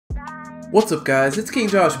What's up guys, it's King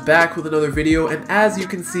Josh back with another video, and as you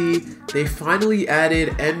can see, they finally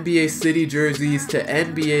added NBA City jerseys to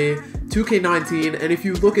NBA 2K19, and if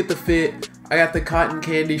you look at the fit, I got the cotton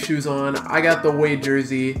candy shoes on, I got the Wade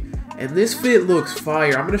jersey, and this fit looks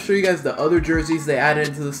fire. I'm going to show you guys the other jerseys they added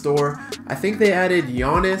into the store. I think they added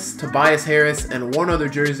Giannis, Tobias Harris, and one other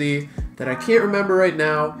jersey that I can't remember right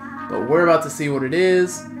now, but we're about to see what it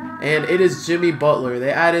is, and it is Jimmy Butler.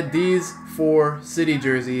 They added these 4 City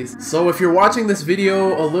jerseys. So if you're watching this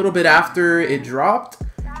video a little bit after it dropped,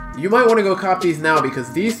 you might want to go cop these now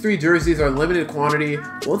because these 3 jerseys are limited quantity.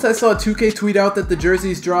 Once I saw 2K tweet out that the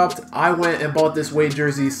jerseys dropped, I went and bought this Wade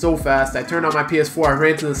jersey so fast. I turned on my PS4, I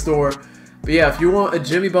ran to the store. But yeah, if you want a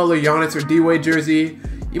Jimmy Butler, Giannis, or D-Wade jersey,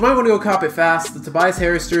 you might want to go cop it fast. The Tobias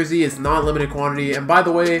Harris jersey is not limited quantity, and by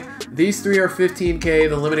the way, these 3 are 15K,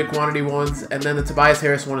 the limited quantity ones, and then the Tobias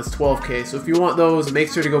Harris one is 12K. So if you want those, make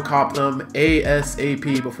sure to go cop them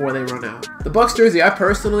ASAP before they run out. The Bucks jersey, I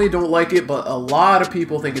personally don't like it, but a lot of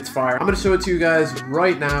people think it's fire. I'm going to show it to you guys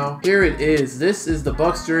right now. Here it is. This is the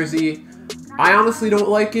Bucks jersey. I honestly don't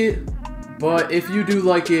like it, but if you do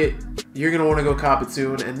like it, you're going to want to go cop it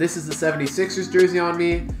soon. And this is the 76ers jersey on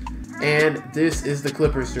me. And this is the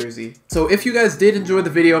Clippers jersey. So if you guys did enjoy the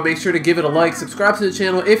video, make sure to give it a like, subscribe to the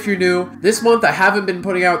channel if you're new. This month I haven't been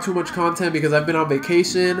putting out too much content because I've been on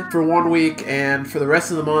vacation for 1 week, and for the rest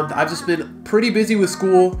of the month I've just been pretty busy with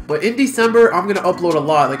school. But in December I'm gonna upload a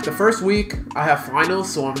lot. Like the first week I have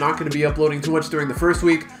finals, so I'm not gonna be uploading too much during the first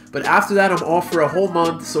week. But after that I'm off for a whole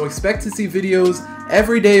month, so expect to see videos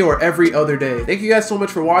every day or every other day. Thank you guys so much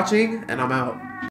for watching, and I'm out.